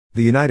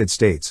The United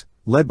States,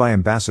 led by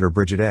Ambassador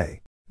Bridget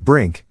A.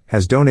 Brink,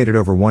 has donated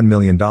over $1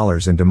 million in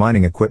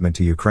demining equipment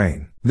to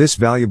Ukraine. This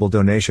valuable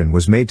donation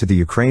was made to the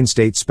Ukraine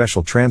State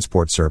Special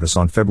Transport Service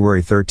on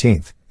February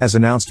 13, as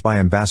announced by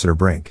Ambassador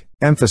Brink.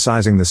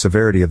 Emphasizing the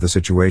severity of the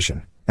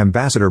situation,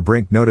 Ambassador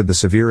Brink noted the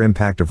severe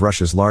impact of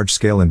Russia's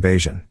large-scale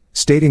invasion,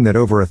 stating that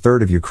over a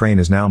third of Ukraine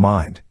is now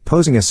mined,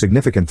 posing a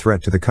significant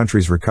threat to the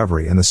country's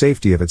recovery and the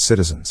safety of its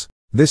citizens.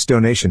 This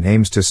donation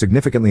aims to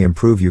significantly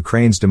improve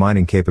Ukraine's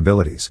demining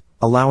capabilities,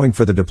 allowing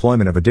for the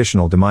deployment of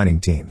additional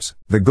demining teams.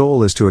 The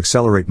goal is to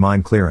accelerate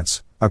mine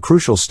clearance, a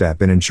crucial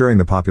step in ensuring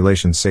the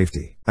population's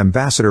safety.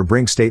 Ambassador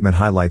Brink's statement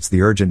highlights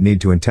the urgent need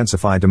to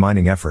intensify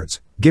demining efforts,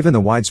 given the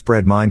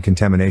widespread mine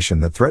contamination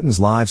that threatens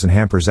lives and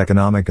hampers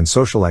economic and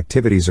social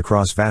activities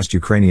across vast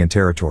Ukrainian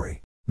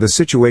territory. The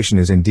situation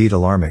is indeed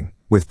alarming,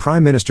 with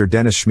Prime Minister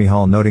Denis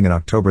Shmyhal noting in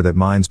October that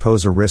mines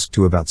pose a risk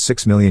to about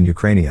 6 million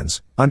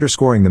Ukrainians,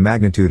 underscoring the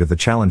magnitude of the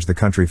challenge the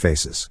country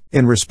faces.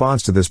 In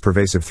response to this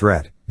pervasive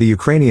threat, the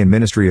Ukrainian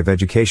Ministry of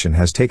Education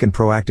has taken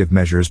proactive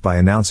measures by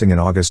announcing in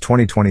August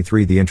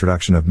 2023 the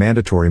introduction of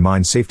mandatory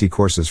mine safety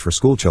courses for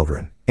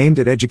schoolchildren, aimed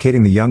at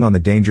educating the young on the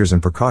dangers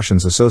and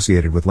precautions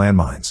associated with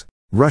landmines.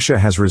 Russia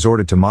has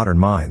resorted to modern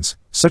mines,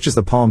 such as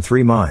the Palm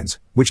 3 mines,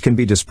 which can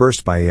be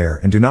dispersed by air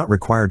and do not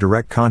require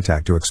direct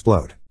contact to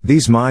explode.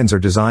 These mines are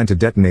designed to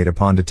detonate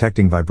upon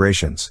detecting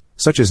vibrations,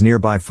 such as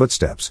nearby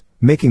footsteps,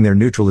 making their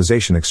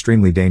neutralization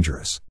extremely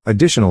dangerous.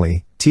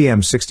 Additionally,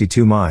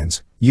 TM62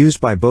 mines, used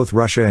by both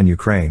Russia and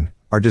Ukraine,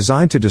 are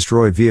designed to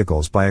destroy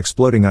vehicles by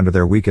exploding under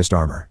their weakest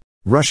armor.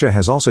 Russia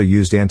has also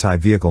used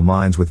anti-vehicle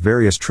mines with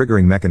various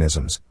triggering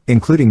mechanisms,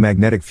 including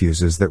magnetic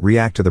fuses that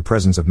react to the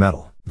presence of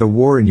metal. The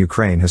war in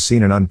Ukraine has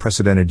seen an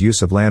unprecedented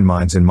use of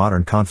landmines in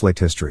modern conflict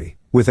history,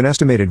 with an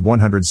estimated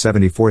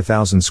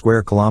 174,000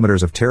 square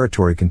kilometers of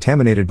territory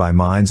contaminated by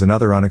mines and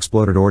other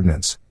unexploded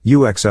ordnance,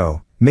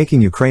 UXO,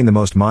 making Ukraine the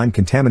most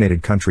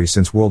mine-contaminated country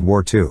since World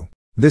War II.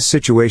 This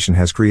situation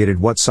has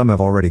created what some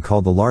have already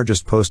called the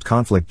largest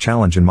post-conflict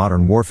challenge in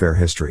modern warfare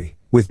history,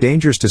 with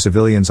dangers to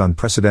civilians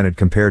unprecedented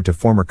compared to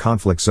former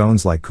conflict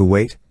zones like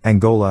Kuwait,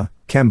 Angola,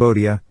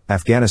 Cambodia,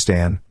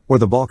 Afghanistan, or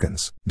the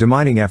Balkans.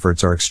 Demining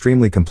efforts are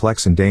extremely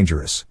complex and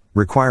dangerous,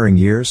 requiring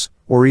years,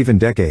 or even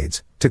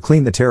decades, to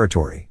clean the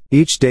territory.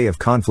 Each day of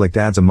conflict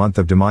adds a month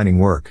of demining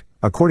work,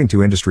 according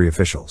to industry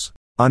officials.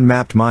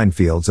 Unmapped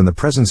minefields and the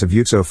presence of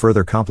UXO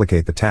further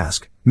complicate the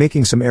task,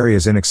 making some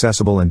areas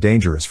inaccessible and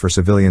dangerous for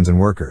civilians and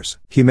workers.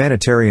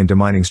 Humanitarian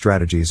demining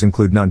strategies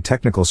include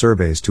non-technical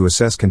surveys to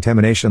assess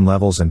contamination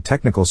levels and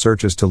technical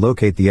searches to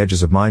locate the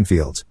edges of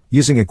minefields,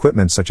 using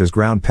equipment such as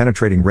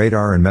ground-penetrating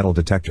radar and metal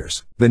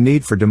detectors. The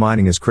need for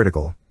demining is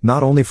critical,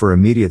 not only for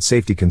immediate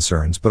safety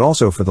concerns but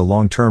also for the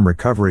long-term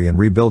recovery and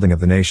rebuilding of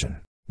the nation.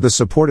 The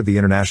support of the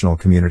international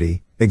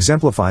community,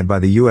 exemplified by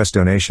the U.S.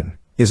 donation,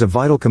 is a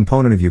vital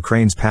component of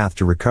Ukraine's path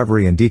to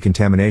recovery and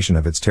decontamination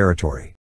of its territory.